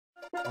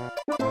We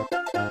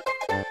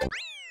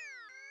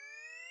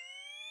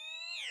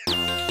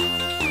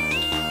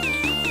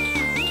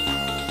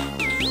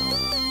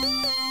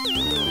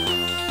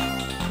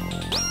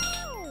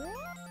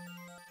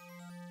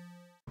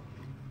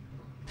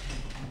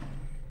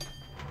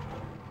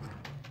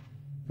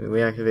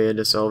activated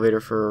this elevator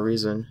for a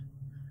reason.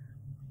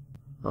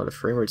 Oh, the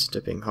frame rate's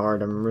dipping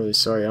hard. I'm really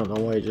sorry. I don't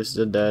know why I just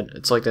did that.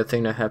 It's like that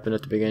thing that happened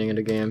at the beginning of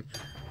the game.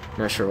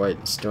 Not sure why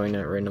it's doing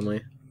that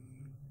randomly.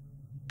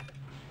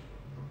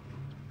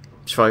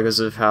 It's probably because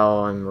of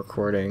how I'm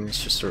recording.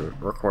 It's just a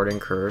recording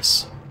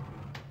curse.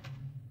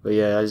 But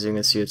yeah, as you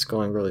can see, it's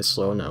going really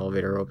slow when the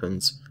elevator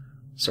opens.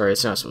 Sorry,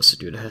 it's not supposed to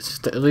do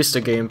that. At least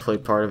the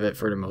gameplay part of it,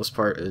 for the most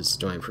part, is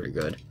doing pretty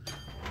good.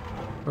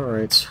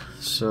 Alright,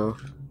 so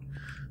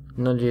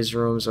none of these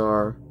rooms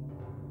are...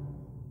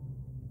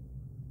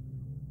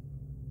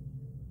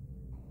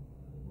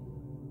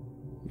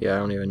 Yeah, I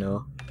don't even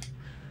know.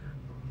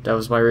 That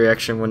was my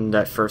reaction when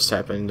that first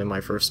happened in my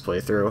first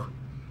playthrough.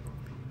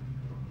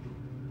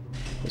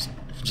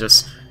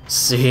 Just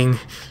seeing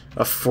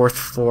a fourth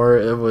floor,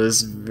 it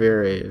was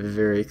very,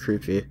 very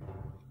creepy.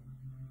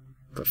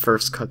 But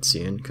first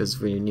cutscene, because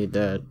we need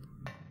that.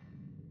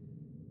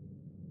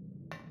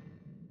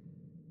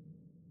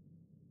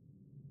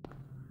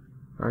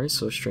 Alright,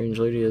 so Strange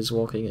Lady is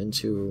walking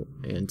into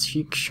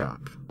antique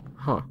shop.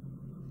 Huh.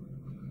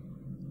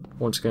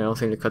 Once again, I don't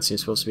think the cutscene is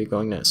supposed to be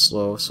going that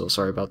slow, so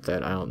sorry about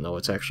that. I don't know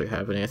what's actually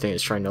happening. I think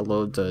it's trying to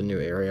load the new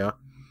area.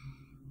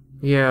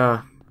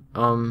 Yeah,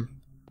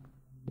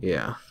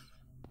 yeah.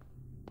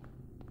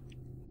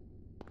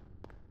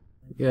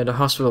 Yeah, the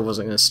hospital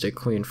wasn't gonna stay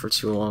clean for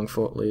too long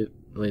for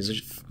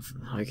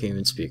I can't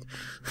even speak.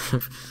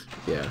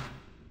 Yeah.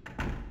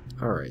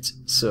 Alright,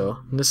 so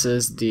this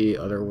is the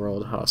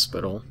Otherworld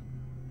Hospital.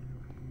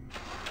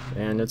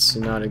 And it's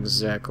not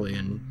exactly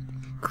in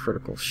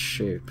critical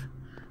shape.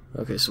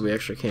 Okay, so we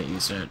actually can't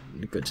use that.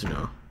 Good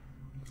to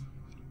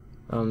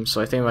know. So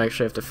I think I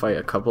actually have to fight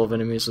a couple of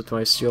enemies with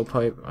my steel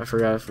pipe. I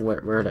forgot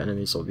where the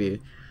enemies will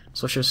be.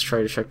 So let's just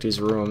try to check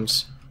these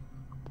rooms.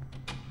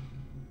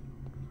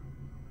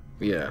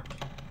 Yeah.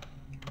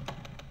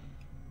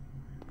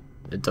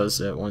 It does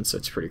that once,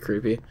 that's pretty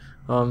creepy.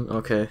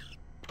 Okay.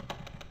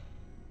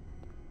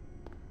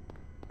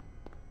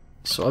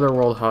 So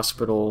Otherworld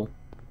Hospital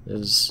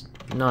is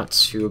not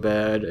too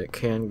bad. It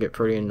can get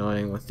pretty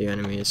annoying with the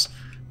enemies.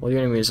 Well, the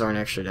enemies aren't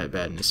actually that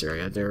bad in this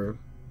area. They're,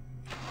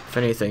 if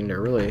anything, they're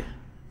really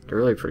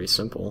pretty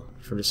simple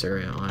for this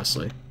area,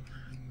 honestly.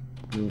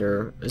 And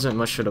there isn't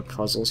much of the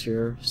puzzles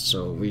here,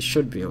 so we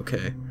should be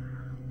okay.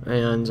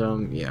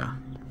 And, yeah.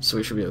 So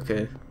we should be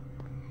okay.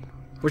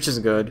 Which is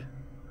good.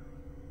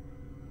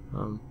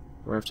 We're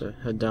gonna have to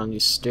head down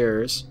these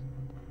stairs.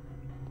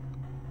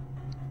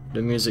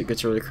 The music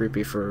gets really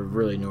creepy for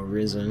really no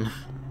reason.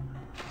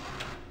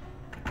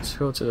 Let's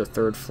go to the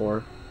 3rd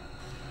floor.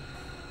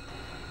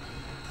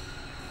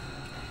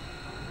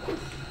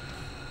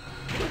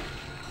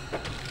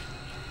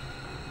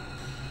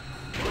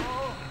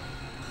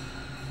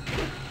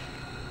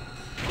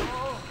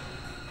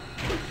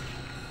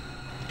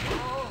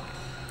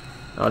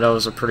 Oh, that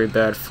was a pretty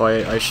bad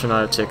fight. I should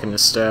not have taken the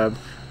stab.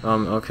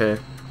 Okay.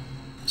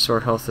 So our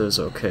health is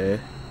okay.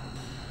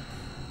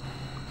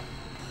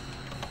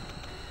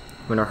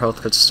 When our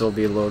health could still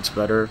be loads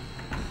better.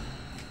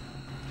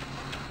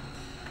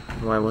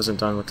 Well, I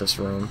wasn't done with this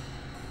room.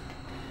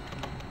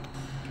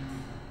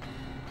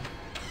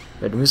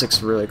 Yeah, the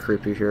music's really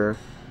creepy here.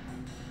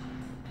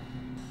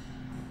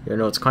 You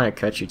know, it's kind of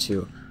catchy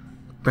too.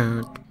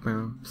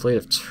 Plate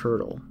of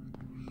turtle.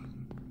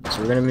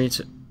 So we're gonna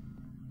meet...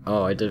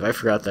 Oh, I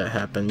forgot that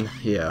happened.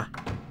 Yeah.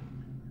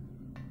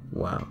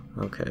 Wow,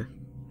 okay.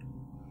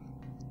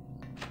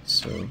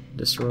 So,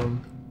 this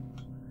room...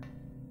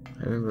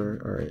 I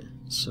remember, alright,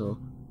 so...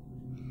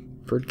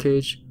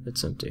 Birdcage,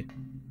 it's empty.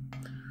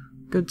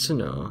 Good to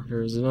know.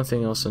 There's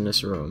nothing else in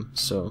this room,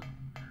 so...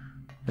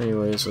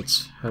 Anyways,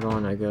 let's head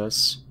on, I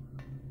guess.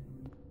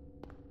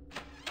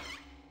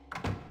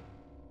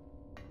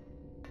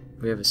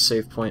 We have a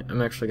save point.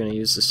 I'm actually going to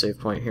use the save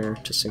point here,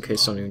 just in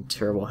case something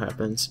terrible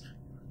happens.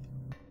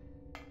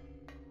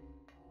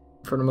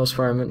 For the most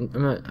part, I'm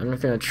not going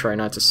to try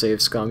not to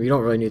save scum. You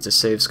don't really need to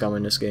save scum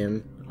in this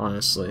game,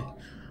 honestly.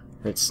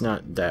 It's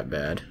not that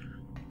bad.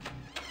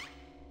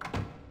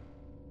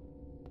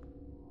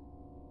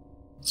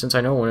 Since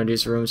I know one of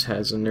these rooms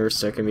has a nurse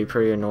that can be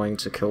pretty annoying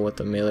to kill with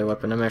a melee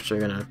weapon, I'm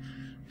actually going to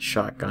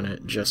shotgun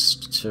it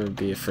just to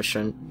be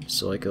efficient,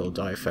 so like it'll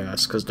die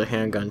fast, because the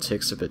handgun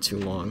takes a bit too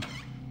long.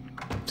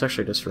 It's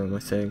actually this room, I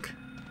think.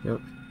 Yep.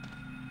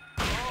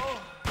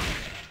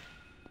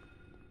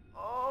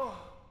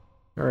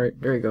 Alright,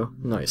 there you go.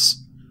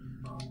 Nice.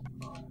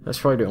 That's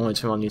probably the only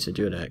time I'll need to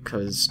do that,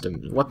 because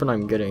the weapon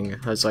I'm getting,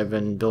 as I've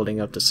been building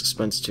up the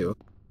suspense to,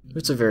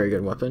 it's a very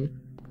good weapon.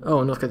 Oh,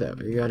 and look at that.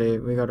 We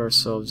got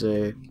ourselves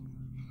a...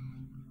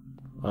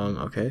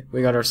 okay.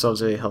 We got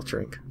ourselves a health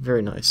drink.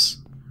 Very nice.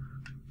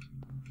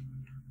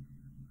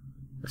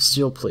 A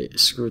steel plate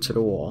screwed to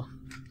the wall.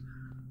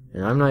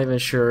 And I'm not even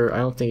sure, I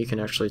don't think you can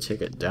actually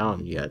take it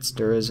down yet.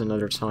 There is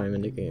another time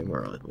in the game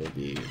where it will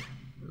be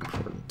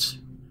important.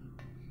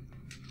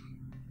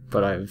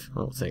 But I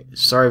don't think...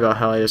 Sorry about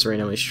how I just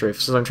randomly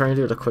strafed. So I'm trying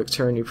to do the quick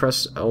turn, you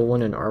press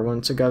L1 and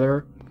R1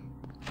 together.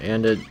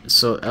 And it...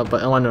 So,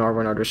 but L1 and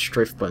R1 are the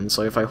strafe buttons,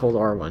 so if I hold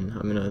R1,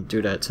 I'm gonna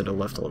do that to the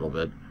left a little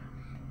bit.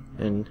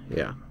 And,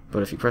 yeah.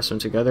 But if you press them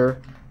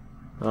together,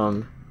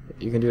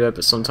 you can do that,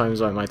 but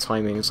sometimes my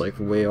timing is like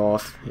way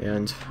off,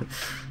 and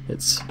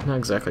it's not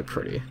exactly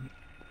pretty.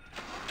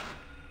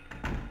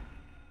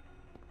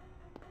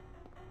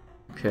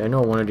 Okay, I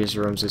know one of these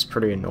rooms is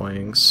pretty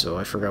annoying, so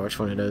I forgot which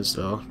one it is,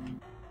 though.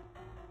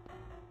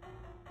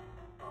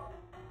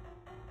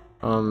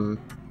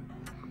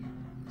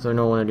 So I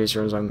know one of these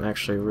rooms I'm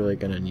actually really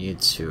gonna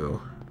need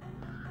to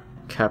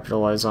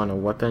capitalize on a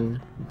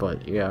weapon,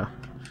 but yeah.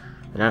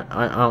 And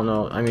I don't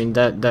know, I mean,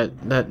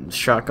 that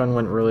shotgun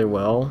went really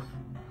well,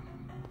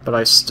 but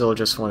I still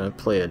just want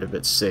to play it a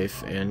bit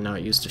safe and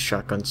not use the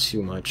shotgun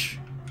too much.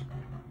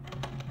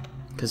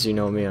 Because you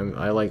know me,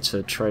 I like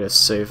to try to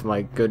save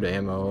my good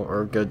ammo,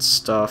 or good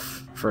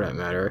stuff, for that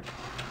matter.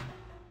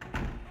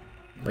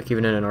 Like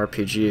even in an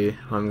RPG,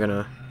 I'm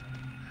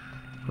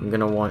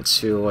gonna want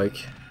to, like...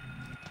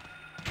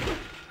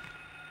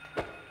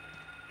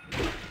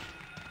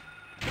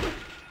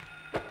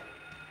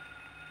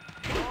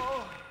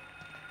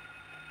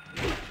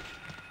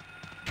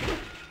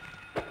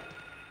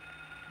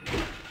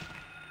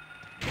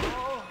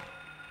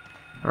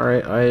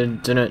 Alright,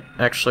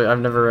 I've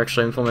never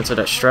actually implemented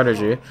that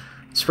strategy.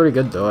 It's pretty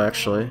good though,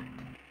 actually.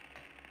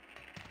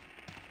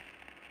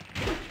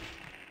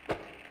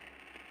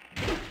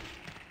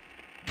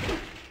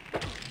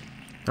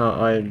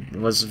 I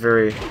was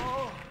very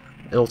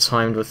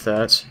ill-timed with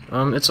that.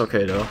 It's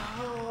okay though.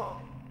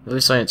 At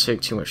least I didn't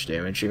take too much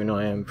damage, even though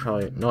I am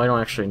probably... No, I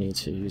don't actually need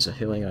to use a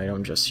healing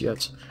item just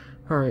yet.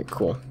 Alright,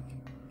 cool.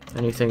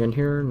 Anything in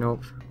here?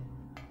 Nope.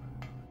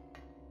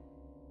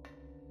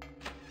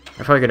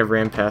 I probably could have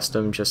ran past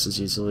them just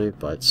as easily,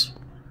 but...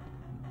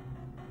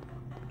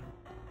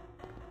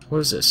 What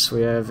is this?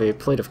 We have a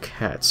plate of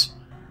cats.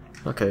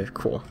 Okay,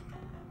 cool.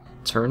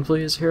 Turn,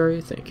 please, Harry?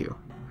 Thank you.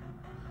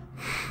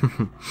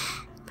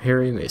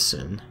 Harry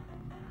Mason.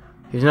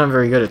 He's not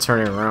very good at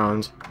turning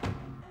around.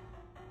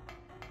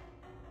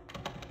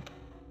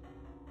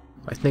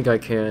 I think I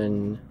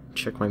can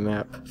check my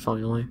map,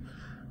 finally.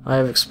 I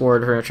have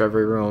explored pretty much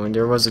every room, and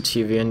there was a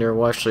TV in there.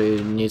 Well,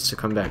 actually, needs to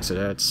come back to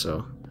that,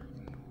 so...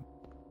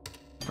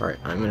 Alright,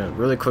 I'm gonna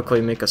really quickly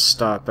make a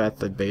stop at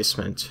the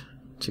basement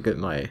to get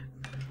my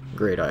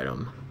great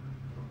item.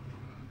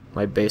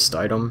 My based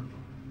item.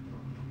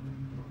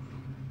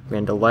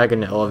 Man, the lag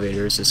in the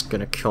elevators is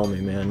gonna kill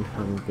me, man.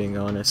 I'm being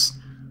honest.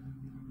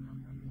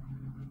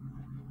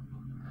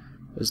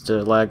 Because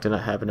the lag did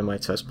not happen in my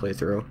test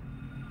playthrough.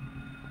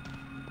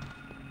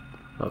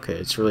 Okay,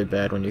 it's really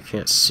bad when you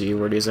can't see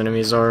where these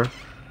enemies are.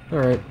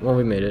 Alright, well,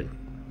 we made it.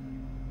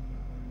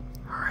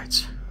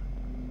 Alright.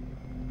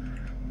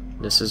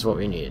 This is what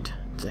we need.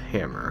 The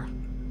hammer.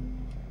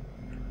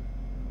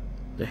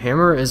 The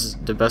hammer is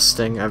the best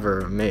thing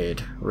ever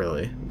made,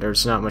 really.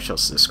 There's not much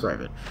else to describe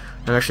it.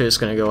 I'm actually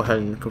just going to go ahead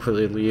and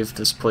completely leave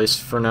this place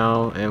for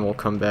now, and we'll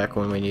come back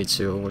when we need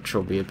to, which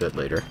will be a bit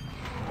later.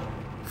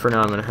 For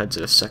now, I'm going to head to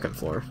the second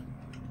floor.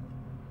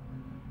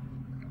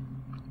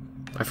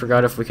 I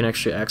forgot if we can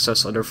actually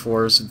access other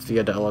floors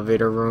via the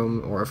elevator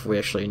room, or if we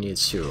actually need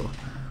to...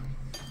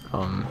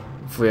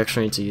 if we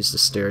actually need to use the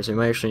stairs. We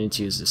might actually need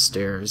to use the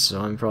stairs, so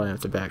I'm probably going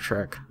to have to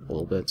backtrack a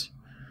little bit.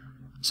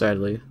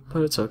 Sadly,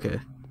 but it's okay.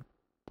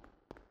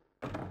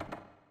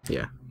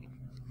 Yeah.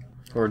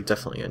 We're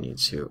definitely going to need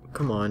to...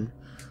 Come on.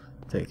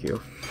 Thank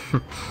you.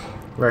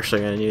 We're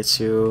actually going to need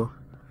to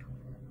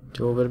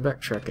do a little bit of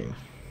backtracking.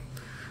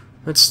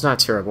 It's not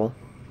terrible.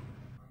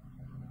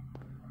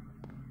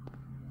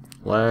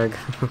 Lag.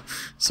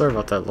 Sorry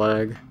about that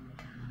lag.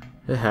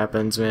 It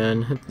happens,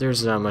 man.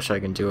 There's not much I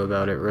can do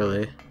about it,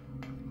 really.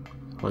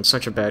 On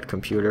such a bad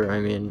computer, I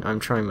mean, I'm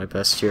trying my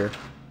best here.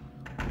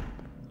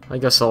 I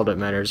guess all that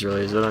matters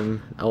really is that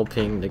I'm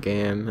LPing the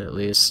game, at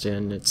least,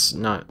 and it's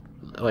not,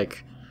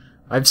 like,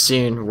 I've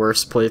seen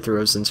worse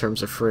playthroughs in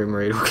terms of frame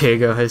rate, okay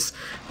guys?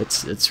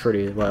 It's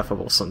pretty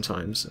laughable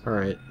sometimes.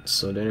 Alright,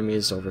 so the enemy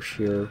is over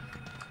here.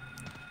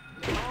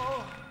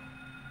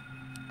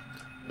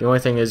 The only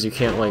thing is you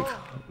can't, like,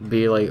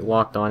 be, like,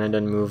 locked on and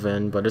then move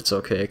in, but it's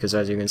okay, because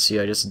as you can see,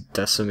 I just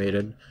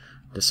decimated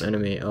this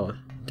enemy. Oh,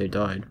 they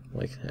died.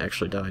 Like,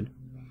 actually died.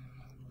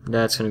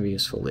 That's gonna be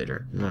useful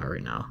later, not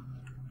right now.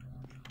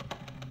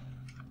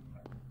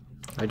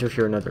 I do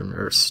hear another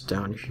nurse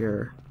down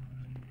here.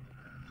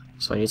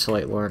 So I need to,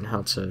 like, learn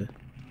how to...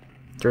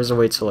 There's a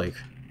way to, like,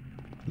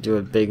 do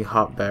a big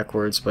hop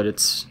backwards, but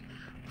it's...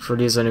 For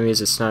these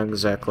enemies, it's not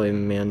exactly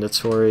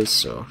mandatory,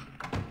 so...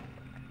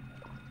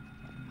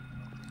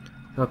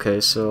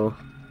 Okay, so...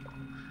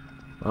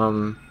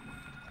 I'm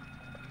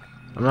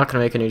not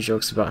gonna make any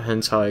jokes about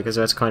hentai, because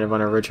that's kind of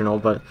unoriginal,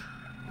 but...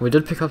 We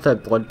did pick up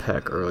that blood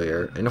pack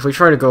earlier, and if we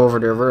try to go over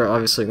there, we're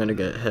obviously gonna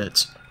get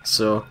hit.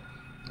 So,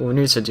 what we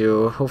need to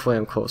do, hopefully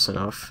I'm close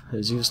enough,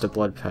 is use the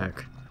blood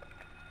pack.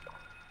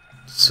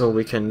 So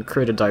we can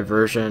create a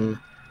diversion.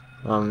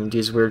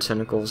 These weird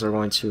tentacles are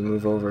going to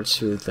move over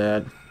to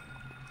that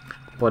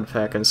blood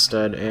pack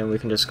instead, and we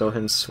can just go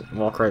ahead and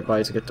walk right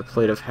by to get the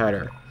plate of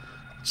Hatter.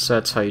 So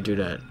that's how you do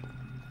that.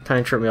 Kind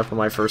of tripped me up on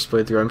my first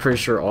playthrough. I'm pretty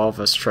sure all of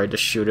us tried to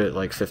shoot it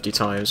like 50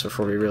 times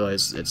before we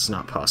realized it's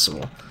not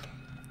possible.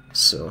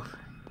 So,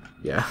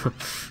 yeah.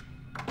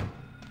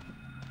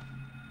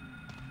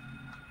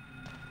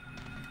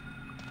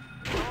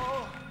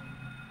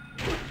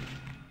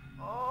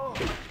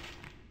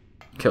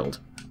 Killed.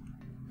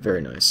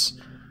 Very nice.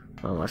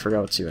 I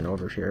forgot what's even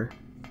over here.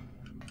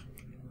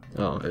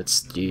 Oh,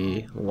 it's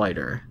the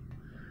lighter.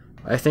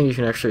 I think you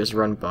can actually just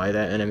run by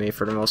that enemy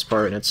for the most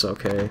part, and it's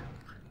okay.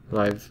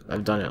 But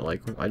I've done it,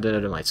 like, I did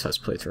it in my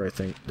test playthrough, I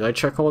think. Did I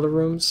check all the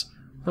rooms?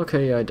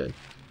 Okay, yeah, I did.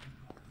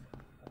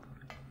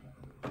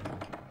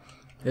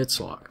 It's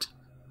locked.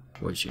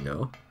 Would you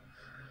know?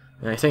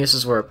 And I think this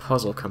is where a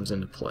puzzle comes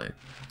into play.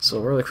 So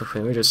really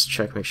quickly, let me just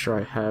check, make sure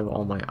I have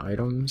all my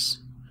items.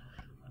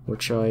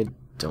 Which I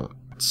don't.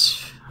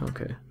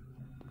 Okay.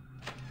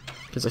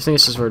 Because I think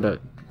this is where that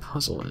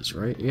puzzle is,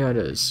 right? Yeah, it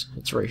is.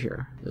 It's right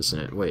here, isn't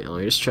it? Wait, let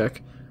me just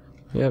check.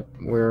 Yep,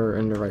 we're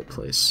in the right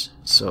place.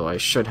 So I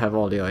should have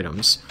all the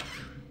items.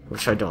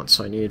 Which I don't,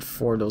 so I need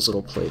 4 of those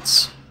little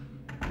plates.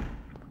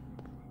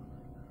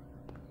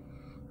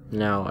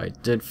 Now, I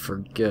did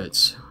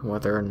forget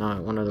whether or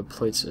not one of the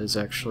plates is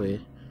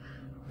actually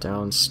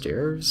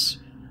downstairs.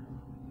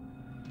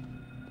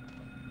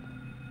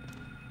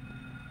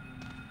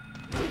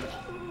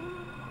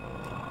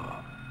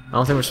 I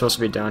don't think we're supposed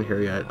to be down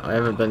here yet. I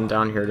haven't been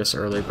down here this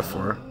early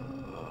before.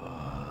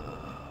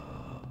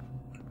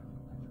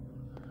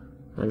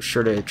 I'm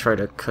sure they try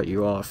to cut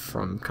you off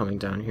from coming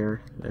down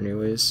here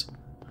anyways.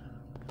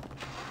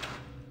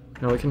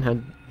 No, we can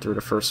head through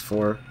the first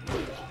floor.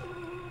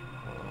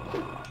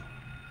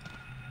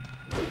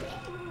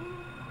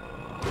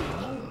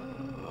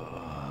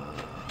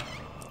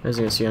 As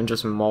you can see, I'm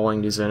just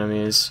mauling these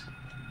enemies.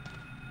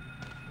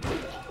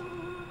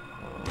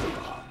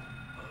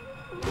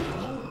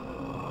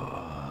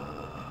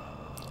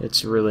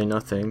 It's really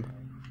nothing.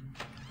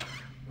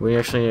 We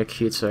actually need a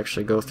key to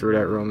actually go through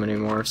that room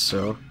anymore,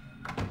 so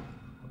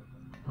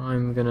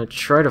I'm gonna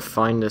try to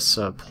find this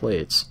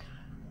plate.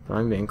 But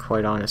I'm being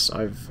quite honest,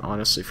 I've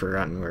honestly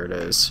forgotten where it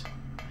is.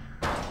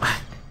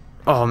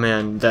 Oh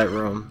man, that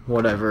room.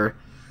 Whatever.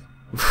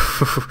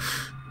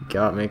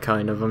 Got me,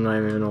 kind of. I'm not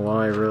even gonna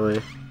lie,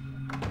 really.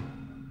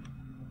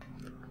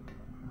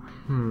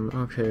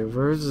 Okay,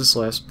 where is this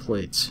last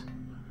plate?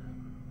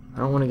 I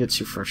don't want to get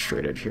too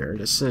frustrated here.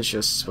 This is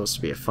just supposed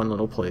to be a fun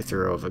little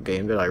playthrough of a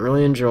game that I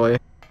really enjoy.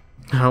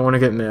 I don't want to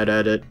get mad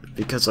at it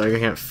because I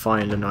can't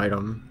find an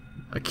item,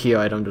 a key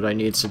item that I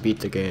need to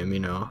beat the game, you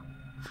know.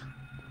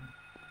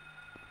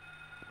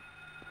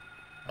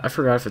 I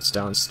forgot if it's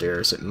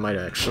downstairs. It might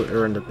actually,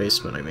 or in the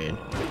basement, I mean.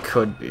 It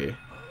could be.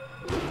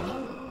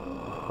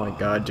 Oh my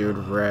god, dude,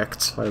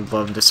 wrecked. I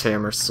love this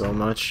hammer so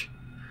much.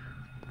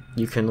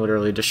 You can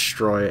literally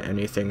destroy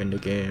anything in the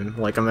game.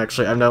 Like, I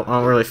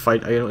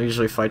don't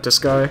usually fight this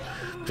guy.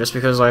 Just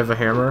because I have a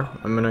hammer,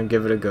 I'm gonna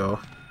give it a go.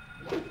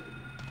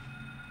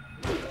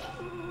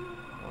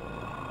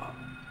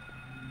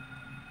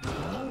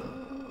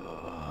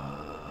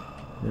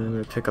 And I'm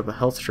gonna pick up a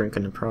health drink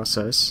in the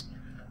process.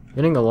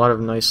 Getting a lot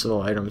of nice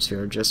little items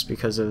here just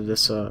because of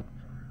this,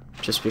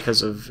 just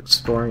because of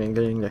exploring and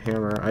getting the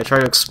hammer. I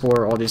try to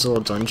explore all these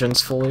little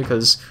dungeons fully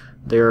because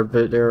they're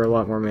a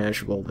lot more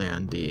manageable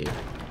than the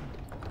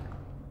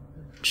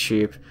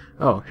cheap.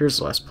 Oh, here's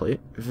the last plate.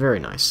 Very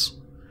nice.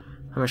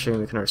 I'm actually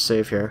gonna make another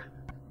save here.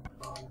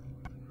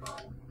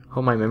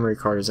 Hope my memory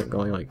card isn't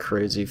going like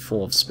crazy,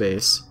 full of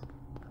space.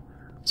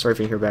 Sorry if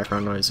you hear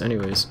background noise.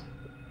 Anyways.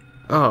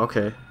 Oh,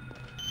 okay.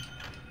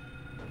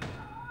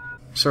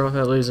 Sorry about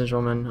that, ladies and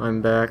gentlemen.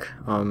 I'm back.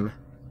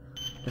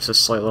 Just a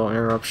slight little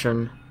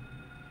interruption.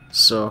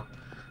 So,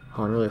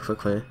 hold on really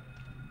quickly.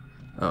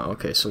 Oh,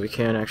 okay, so we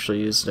can actually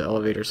use the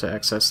elevator to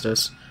access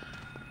this.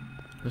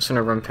 I'm just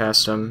gonna run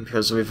past him,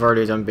 because we've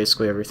already done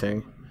basically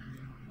everything.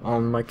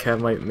 My cat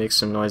might make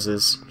some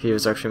noises. He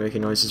was actually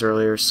making noises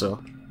earlier,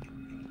 so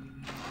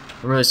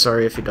I'm really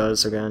sorry if he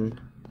does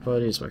again,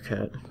 but he's my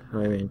cat.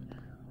 I mean,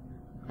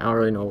 I don't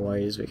really know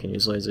why he's making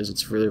these noises.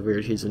 It's really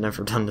weird. He's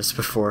never done this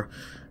before.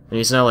 And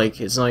he's not like,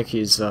 it's not like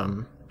he's,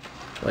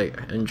 like,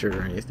 injured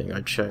or anything.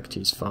 I checked,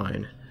 he's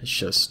fine. It's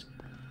just,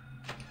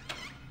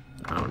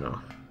 I don't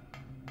know.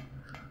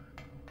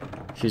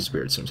 He's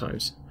weird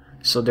sometimes.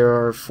 So there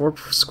are 4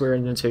 square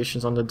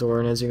indentations on the door,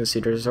 and as you can see,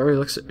 it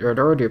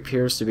already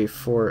appears to be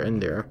 4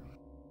 in there.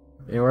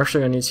 And we're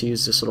actually going to need to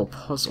use this little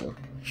puzzle.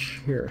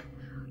 Here.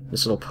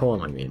 This little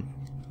poem, I mean.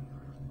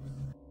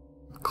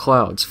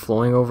 Clouds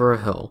flowing over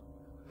a hill.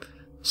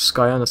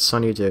 Sky on a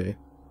sunny day.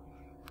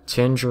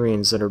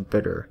 Tangerines that are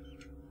bitter.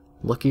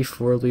 Lucky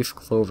 4-leaf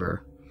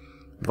clover.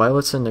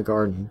 Violets in the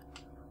garden.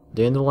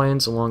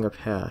 Dandelions along a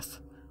path.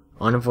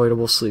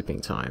 Unavoidable sleeping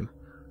time.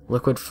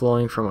 Liquid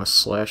flowing from a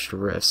slashed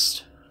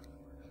wrist.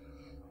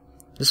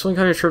 This one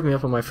kind of tripped me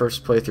up on my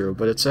first playthrough,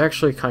 but it's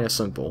actually kind of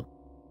simple.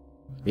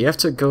 You have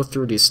to go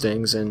through these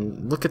things,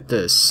 and look at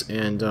this,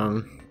 and,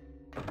 let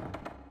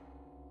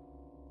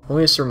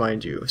me just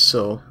remind you,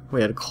 so,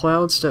 we had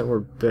clouds that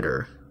were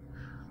bitter.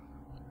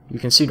 You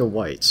can see the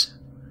white.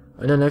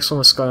 And the next one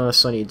was sky on a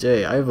sunny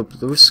day. I have a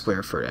blue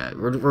square for that.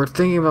 We're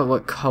thinking about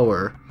what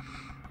color,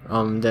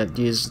 that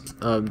these,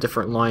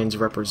 different lines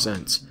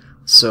represent.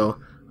 So,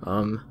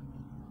 I'm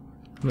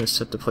gonna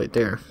set the plate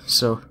there.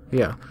 So,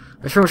 yeah.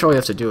 That's pretty much all you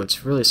have to do.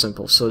 It's really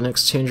simple. So the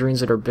next tangerines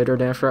that are bitter,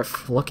 then after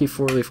that, lucky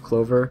 4-leaf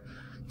clover.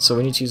 So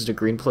we need to use the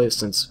green plate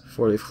since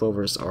 4-leaf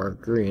clovers are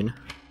green.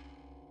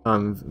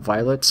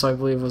 Violets, I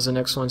believe, was the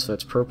next one, so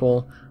that's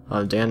purple.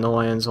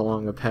 Dandelions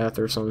along a path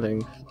or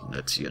something,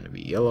 that's gonna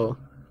be yellow.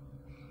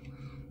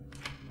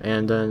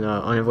 And then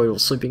unavoidable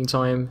sleeping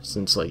time,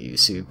 since like you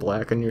see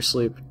black in your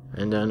sleep.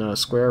 And then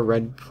square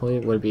red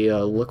plate would be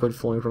liquid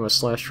flowing from a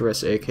slashed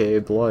wrist, aka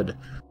blood.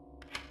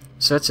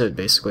 So that's it,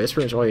 basically. That's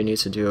pretty much all you need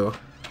to do.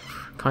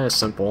 Kind of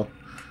simple.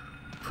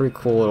 Pretty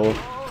cool little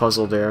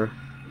puzzle there.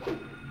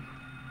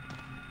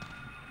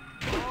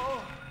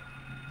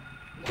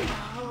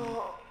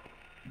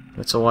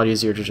 It's a lot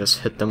easier to just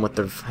hit them with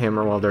the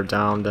hammer while they're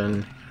down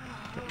than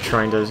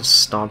trying to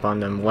stomp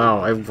on them. Wow,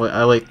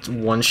 I like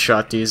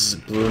one-shot these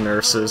blue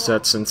nurses.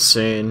 That's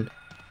insane.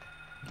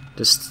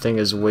 This thing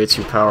is way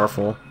too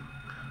powerful.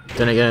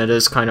 Then again, it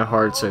is kind of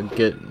hard to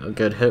get a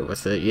good hit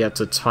with it. You have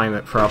to time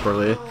it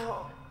properly.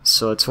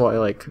 So that's why,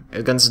 like,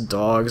 against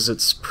dogs,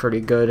 it's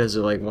pretty good as it,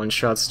 like,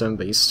 one-shots them,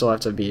 but you still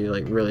have to be,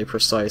 like, really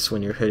precise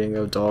when you're hitting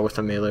a dog with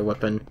a melee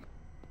weapon.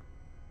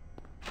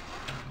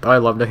 But I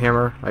love the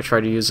hammer. I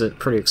try to use it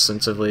pretty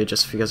extensively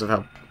just because of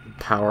how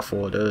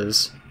powerful it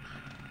is.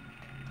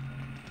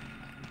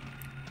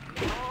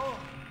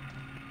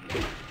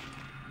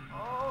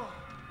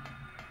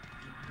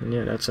 And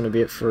yeah, that's gonna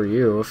be it for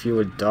you. If you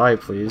would die,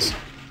 please.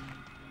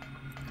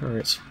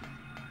 Alright.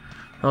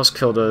 I'll just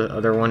kill the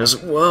other one as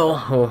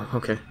well. Oh,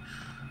 okay.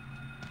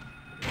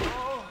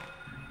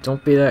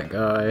 Don't be that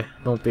guy.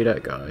 Don't be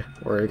that guy.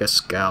 Or I guess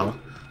gal.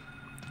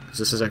 Because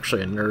this is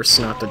actually a nurse,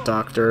 not the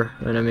doctor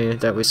enemy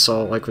that we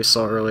saw, like we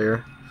saw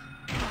earlier.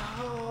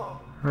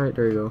 Alright,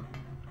 there you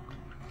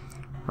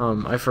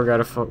go. I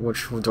forgot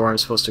which door I'm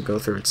supposed to go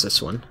through. It's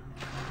this one.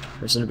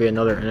 There's gonna be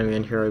another enemy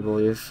in here, I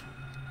believe.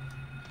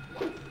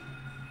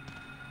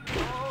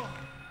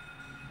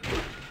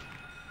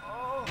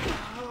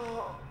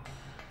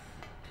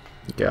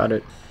 Got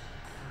it.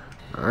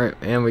 Alright,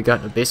 and we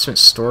got the basement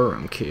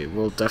storeroom key.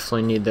 We'll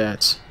definitely need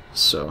that,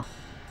 so.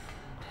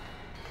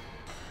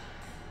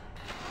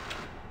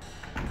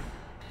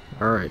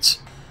 Alright,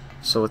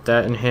 so with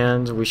that in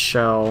hand, we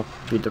shall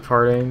be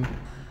departing.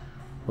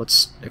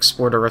 Let's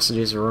explore the rest of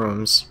these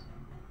rooms.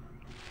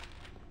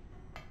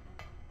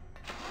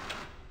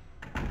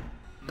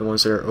 The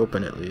ones that are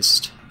open, at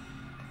least.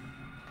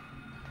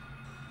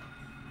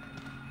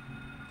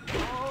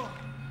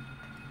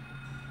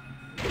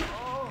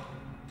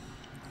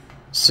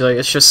 See, like,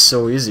 it's just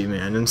so easy,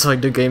 man. It's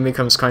like the game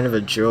becomes kind of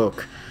a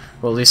joke.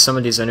 Well, at least some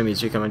of these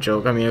enemies become a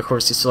joke. I mean, of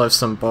course, you still have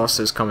some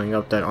bosses coming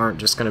up that aren't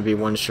just gonna be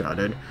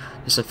one-shotted.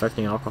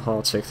 Disinfecting alcohol,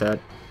 I'll take that.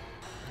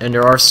 And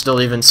there are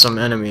still even some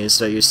enemies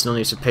that you still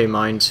need to pay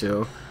mind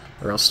to,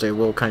 or else they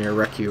will kind of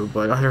wreck you.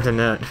 But other than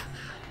that,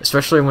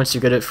 especially once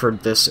you get it for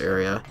this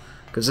area,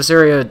 because this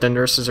area, the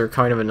nurses are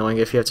kind of annoying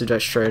if you have to do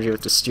that strategy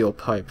with the steel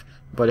pipe.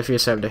 But if you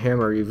just have the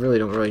hammer, you really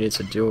don't need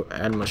to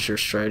add much to your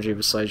strategy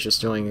besides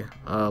just doing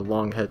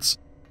long hits.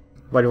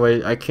 By the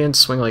way, I can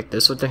swing like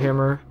this with the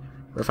hammer,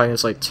 or if I can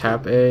just like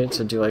tap A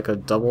to do like a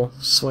double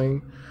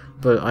swing,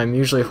 but I'm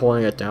usually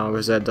holding it down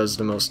because that does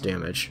the most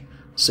damage.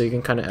 So you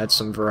can kind of add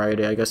some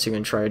variety. I guess you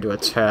can try to do a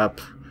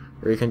tap,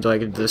 or you can do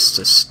like this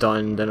to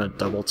stun, then a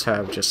double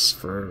tap just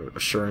for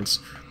assurance.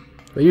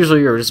 But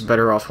usually you're just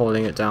better off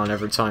holding it down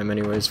every time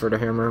anyways for the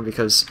hammer,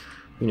 because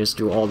you can just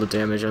do all the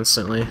damage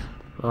instantly.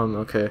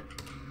 Okay.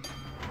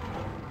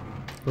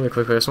 Really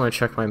quickly, I just want to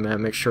check my map,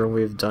 make sure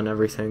we've done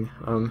everything.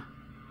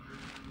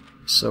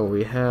 So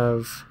we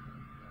have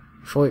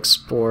fully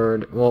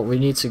explored. Well, we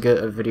need to get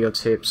a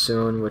videotape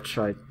soon, which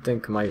I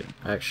think might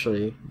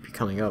actually be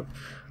coming up.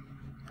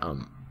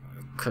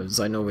 Because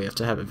I know we have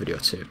to have a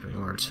videotape in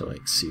order to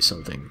like see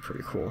something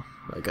pretty cool.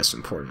 I guess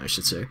important, I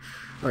should say.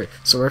 Alright,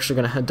 so we're actually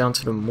gonna head down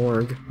to the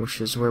morgue, which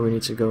is where we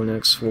need to go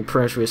next. We'll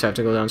pretty much just have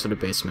to go down to the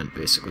basement,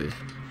 basically.